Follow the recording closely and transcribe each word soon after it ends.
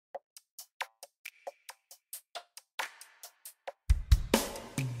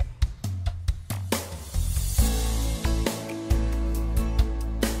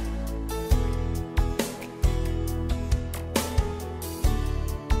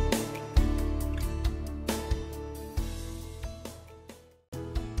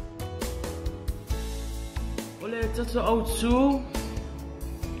Autalavou,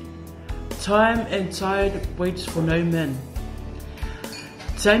 time and tide waits for no man.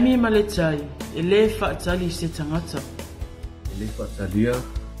 Taimi maletai, ele whaatali se tangata. Ele whaatalia,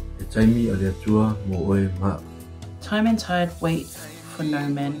 e taimi aleatua mo oe maa. Time and tide wait for no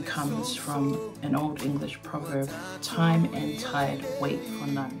man comes from an old English proverb. Time and tide wait for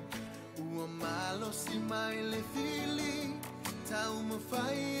none.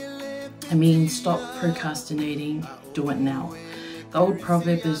 It means stop procrastinating, do it now. The old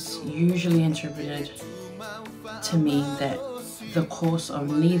proverb is usually interpreted to mean that the course of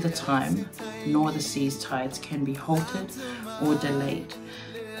neither time nor the sea's tides can be halted or delayed.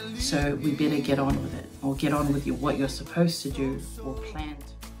 So we better get on with it, or get on with what you're supposed to do or planned.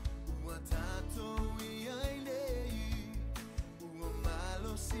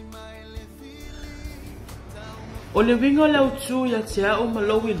 O le winga lau tū ia te au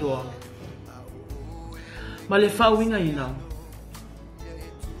malawi loa. Ma le whauinga ina.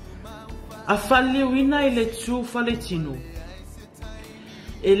 A whale wina I le tū whale tinu.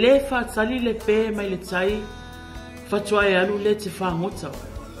 E le whaatali le pē mai le tai, whatua e alu le te whangota.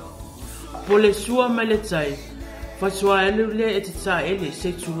 Po le sua mai le tai, whatua e alu le e te tā ele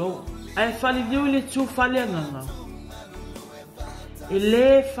se tūlo. A e whale liu le tū whale anganga. E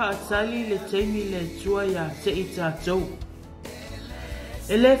le whaatali le teimi le tua ia te I tātou.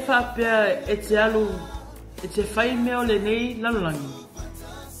 E le whaapea e te alu, e te whai meo le nei lalangi.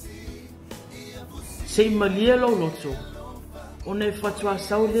 Se I malia lo loto, o ne whatua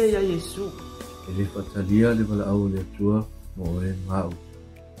sau le ia Yesu. E le whaatalia le wala au le atua mo oe mau.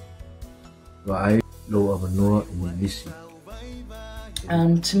 Wa ai lo avanoa I ni nisi.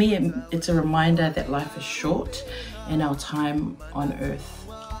 To me, it's a reminder that life is short and our time on earth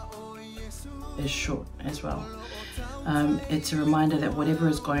is short as well. It's a reminder that whatever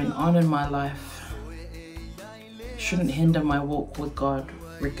is going on in my life shouldn't hinder my walk with God,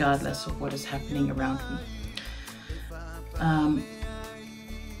 regardless of what is happening around me.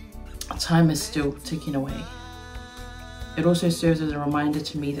 Time is still ticking away. It also serves as a reminder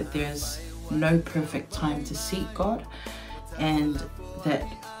to me that there's no perfect time to seek God, and that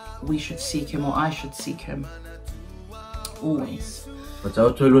we should seek Him, or I should seek Him always. But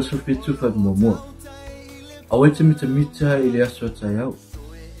I told us to fit to fight more. I wait to meet a meter Elias what I out.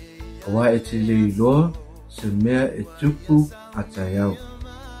 Why it is law, so mere a tupu at I out.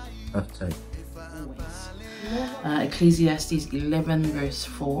 After Ecclesiastes 11 verse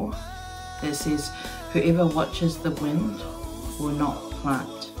 4, that says, whoever watches the wind will not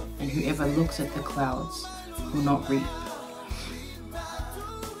plant, and whoever looks at the clouds will not reap.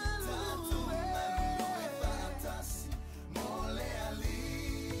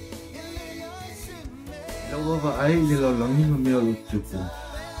 Lawa ai le lalangi ma mea lo tupu.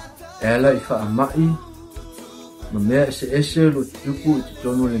 Ela I whaamai, ma mea ese lo tupu I te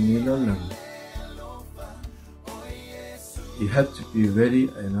tono le ni lalangi. You have to be ready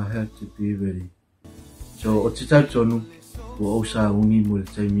and I have to be ready. So o te tau tonu, o o sa ungi mo le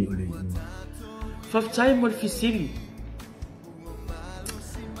taimi o le inu. Whaftai mo le fisili.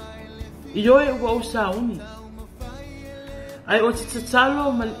 I oe ua o sa uni. Ai o te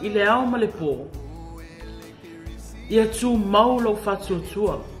tatalo I le ao ma le pō. Ia tū mau lau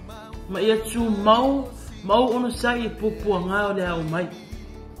whatuatua. Ma ia tū mau ono sa I pupua ngā o le au mai.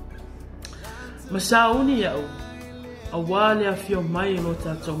 Ma sa uni au, a wā le a whio mai lo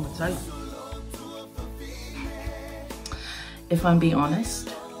tātou matai. If I'm being honest,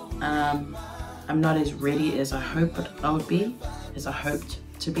 I'm not as ready as I hoped I would be, as I hoped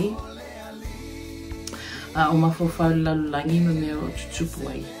to be. O mawhawhau lalulangi ma mea o tutupu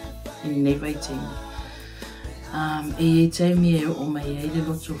ai, I nei waitingi. E taimi e o mai e le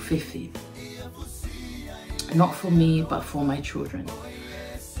loto whiwhi. Not for me, but for my children.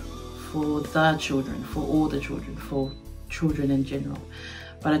 For the children, for all the children, for children in general.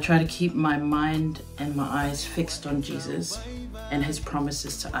 But I try to keep my mind and my eyes fixed on Jesus and His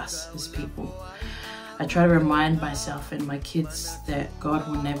promises to us, His people. I try to remind myself and my kids that God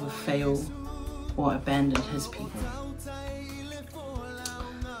will never fail or abandon His people.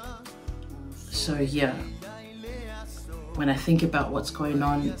 So yeah, when I think about what's going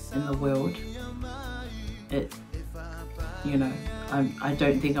on in the world, I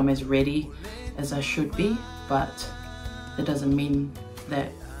don't think I'm as ready as I should be, but it doesn't mean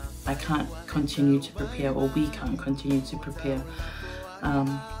that I can't continue to prepare, or we can't continue to prepare,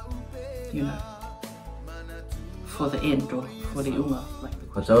 for the end, or for the unga.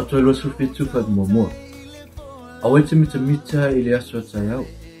 But I told us to fit to fight more. I wait to meet a meter Elias what I out.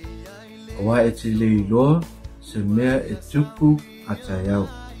 Why it is le law, so mere a tupu at I out.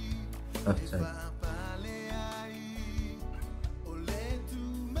 After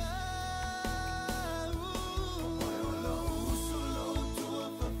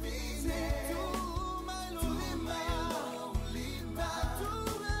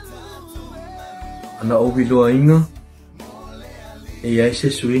ana o biloa inga e ai se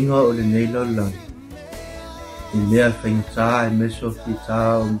suinga o le nei lolang i mea whaingata e meso ki tā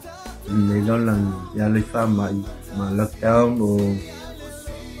o le nei lolang ia le wha mai ma lockdown o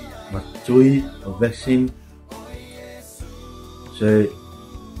ma tui o vaccine se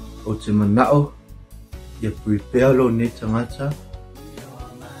o te manao ia prepare lo ne tangata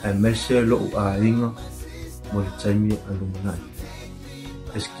e mese lo a inga mo le taimi alumnai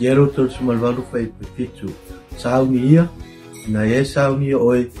esquiero tol sumalvalu fai pefitu sauni ia na e sauni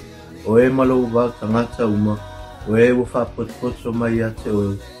oe malo va tangata uma oe wo fa potpoto mai ate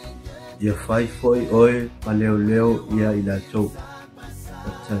oe ia fai foi oe maleo ia ila to.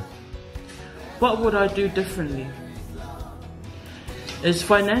 What would I do differently? Is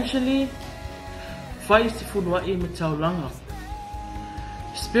financially fai se fulua I mataulanga.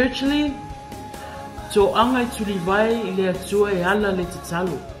 Spiritually to angai tuli vai I le atua e ala le te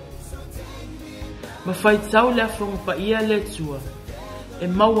talo. Ma fai tau le afong pa ia le atua. E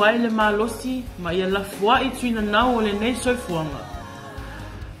maua ele malosi ma ia la fua I tuina nao o le nei soifuanga.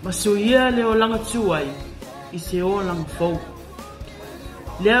 Ma so ia le o langa tuai I se o langa fau.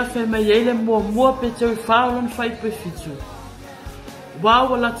 Lea fe mai ele mua pe te whaolon fai pe fitu.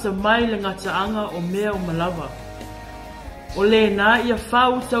 Wawa lata mai le ngata anga o mea o malawa. O le na ia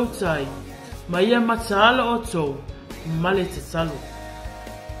whau tautai. Ma ia mataala o tau, male te talo.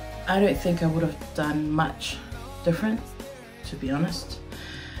 I don't think I would have done much different, to be honest.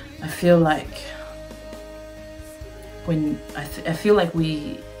 I feel like when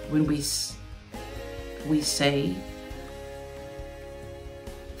we say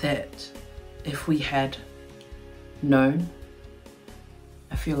that if we had known,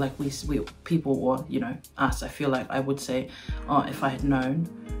 I feel like we people, or us, I feel like I would say, oh, if I had known,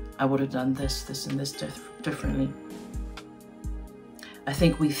 I would have done this and this differently. I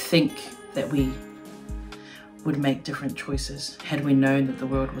think we think that we would make different choices had we known that the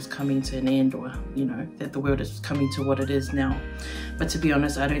world was coming to an end, or that the world is coming to what it is now. But to be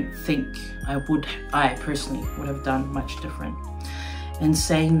honest, I don't think I personally would have done much different. In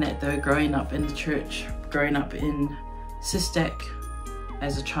saying that though, growing up in the church, growing up in Sistak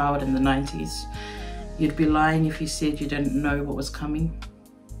as a child in the 90s, you'd be lying if you said you didn't know what was coming.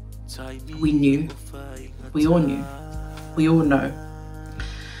 We knew, we all knew, we all know,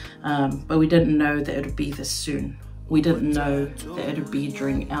 but we didn't know that it would be this soon. We didn't know that it would be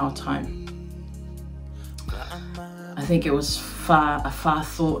during our time. I think it was a far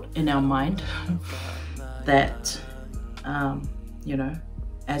thought in our mind that,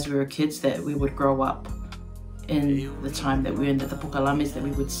 as we were kids, that we would grow up in the time that we were in, the Pukalamis, that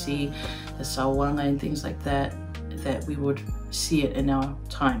we would see the Sawanga and things like that, that we would see it in our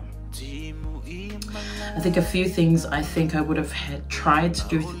time. I think a few things I think I would have tried to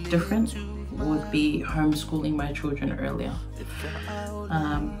do different would be homeschooling my children earlier.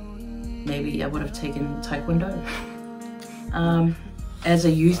 Maybe I would have taken Taekwondo. As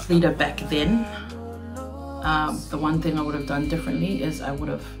a youth leader back then, the one thing I would have done differently is I would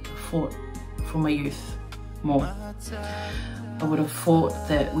have fought for my youth more. I would have fought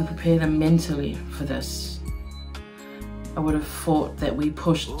that we prepare them mentally for this. I would have fought that we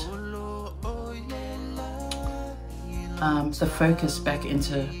pushed the focus back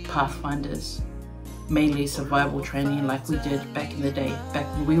into Pathfinders, mainly survival training like we did back in the day, back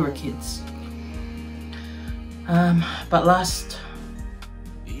when we were kids. But last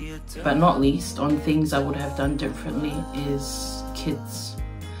but not least, on things I would have done differently is kids.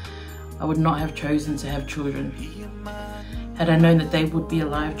 I would not have chosen to have children. Had I known that they would be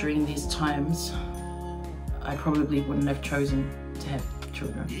alive during these times, I probably wouldn't have chosen to have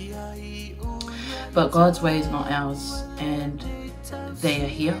children. But God's way is not ours, and they are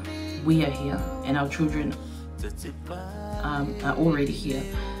here, we are here, and our children are already here.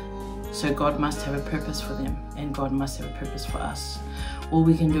 So God must have a purpose for them, and God must have a purpose for us. All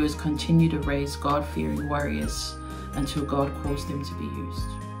we can do is continue to raise God-fearing warriors until God calls them to be used.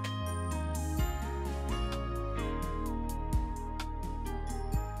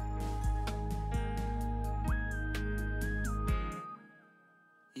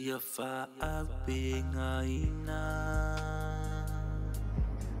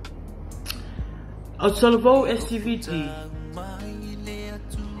 Autalavou SCVD.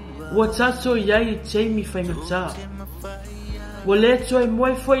 Watato yai teimi whaingata. Waleto e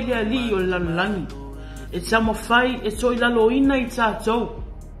moe foi le ali o lalolangi. E tamo whai e toi laloina I tātou.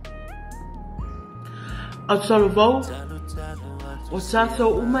 Autalavou. O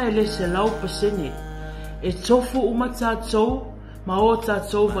tātou uma e le se lau pasene. E tofu uma tātou ma o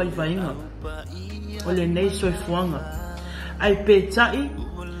tātou vai vainga. O le nei soifuanga. Ai pētai.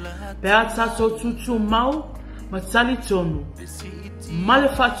 Pea tātou tutu mau, ma tali tonu. Male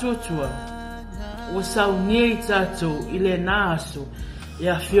whatuatua, o sau nia I tātou I le nā aso, e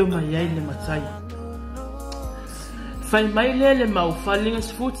a whio mai ai le matai. Whai mai le mau, whalinga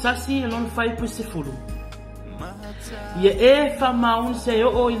se futasi, e lon whai pu se furu. Ia e wha maun se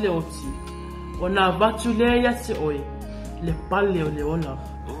o I le oti, o nā watu le ia te oi, le pale o le ola.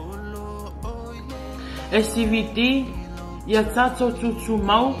 SCVD, ia tātou tutu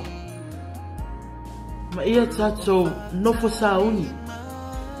mau, ma ia tātou nofo sauni.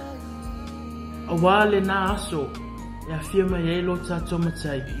 A wale nā aso, e a whia mai e lo tātou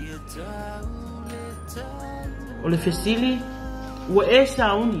matai. O le fesili, ua e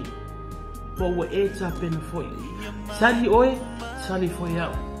sauni, po ua e tā pena foi. Sali oe, sali foi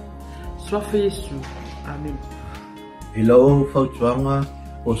au. Swafa Yesu, amen. I lau whautuanga,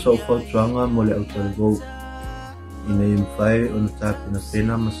 o sau whautuanga mo le Autalavou. Ina I mwhai o na tā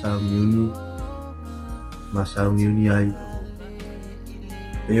pena masau miuni ai.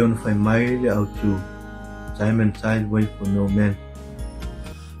 E ona whai mai le autu, time and tide wait for no man.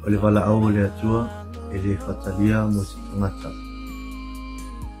 O le wala au le atua, e le whatalia mo si tangata.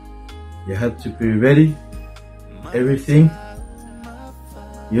 You have to be ready, everything.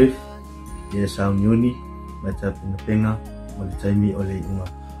 Youth, yes, au miuni, mai tā pena mo le taimi o le inga.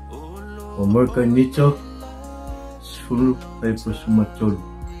 O morka nito, sfuru pai prosuma tolu.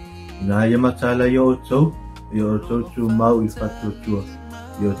 Ina ia matala I o tau, I o tau tu mau I whatuatua.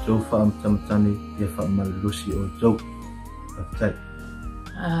 I o tau whaamtamatane, I a whaamalusi o tau. Aftai.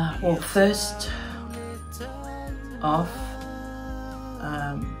 Well, first off,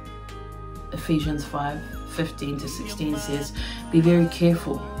 Ephesians 5:15-16 says, be very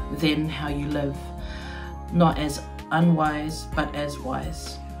careful then how you live, not as unwise, but as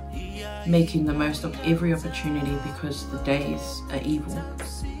wise, making the most of every opportunity because the days are evil.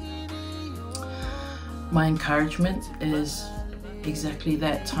 My encouragement is exactly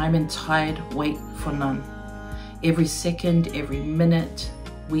that. Time and tide wait for none. Every second, every minute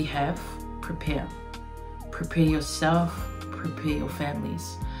we have, prepare. Prepare yourself, prepare your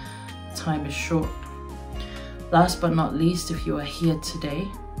families. Time is short. Last but not least, if you are here today,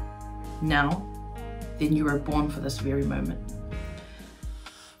 now, then you were born for this very moment.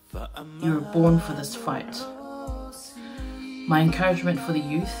 You were born for this fight. My encouragement for the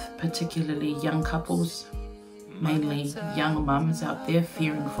youth, particularly young couples, mainly young mums out there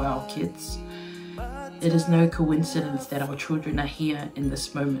fearing for our kids. It is no coincidence that our children are here in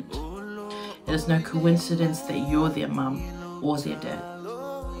this moment. It is no coincidence that you're their mum or their dad.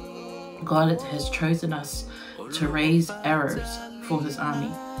 God has chosen us to raise arrows for His army,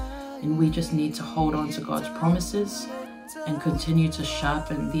 and we just need to hold on to God's promises and continue to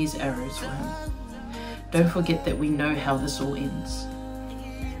sharpen these arrows for Him. Don't forget that we know how this all ends.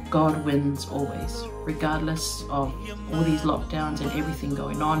 God wins always, regardless of all these lockdowns and everything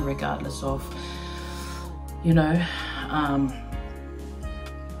going on, regardless of,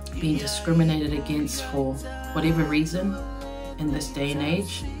 being discriminated against for whatever reason in this day and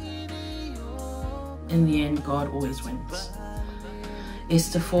age. In the end, God always wins.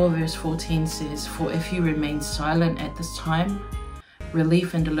 Esther 4:14 says, for if you remain silent at this time,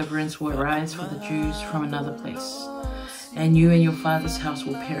 relief and deliverance will arise for the Jews from another place, and you and your father's house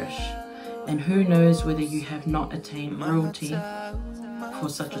will perish. And who knows whether you have not attained royalty for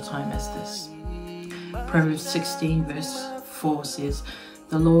such a time as this. Proverbs 16:4 says,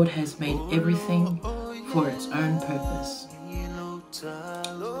 the Lord has made everything for its own purpose.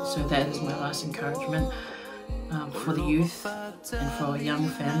 So that is my last encouragement for the youth and for our young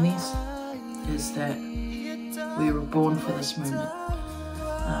families, is that we were born for this moment.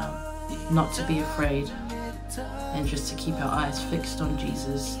 Not to be afraid, and just to keep our eyes fixed on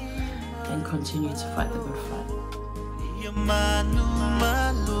Jesus and continue to fight the good fight.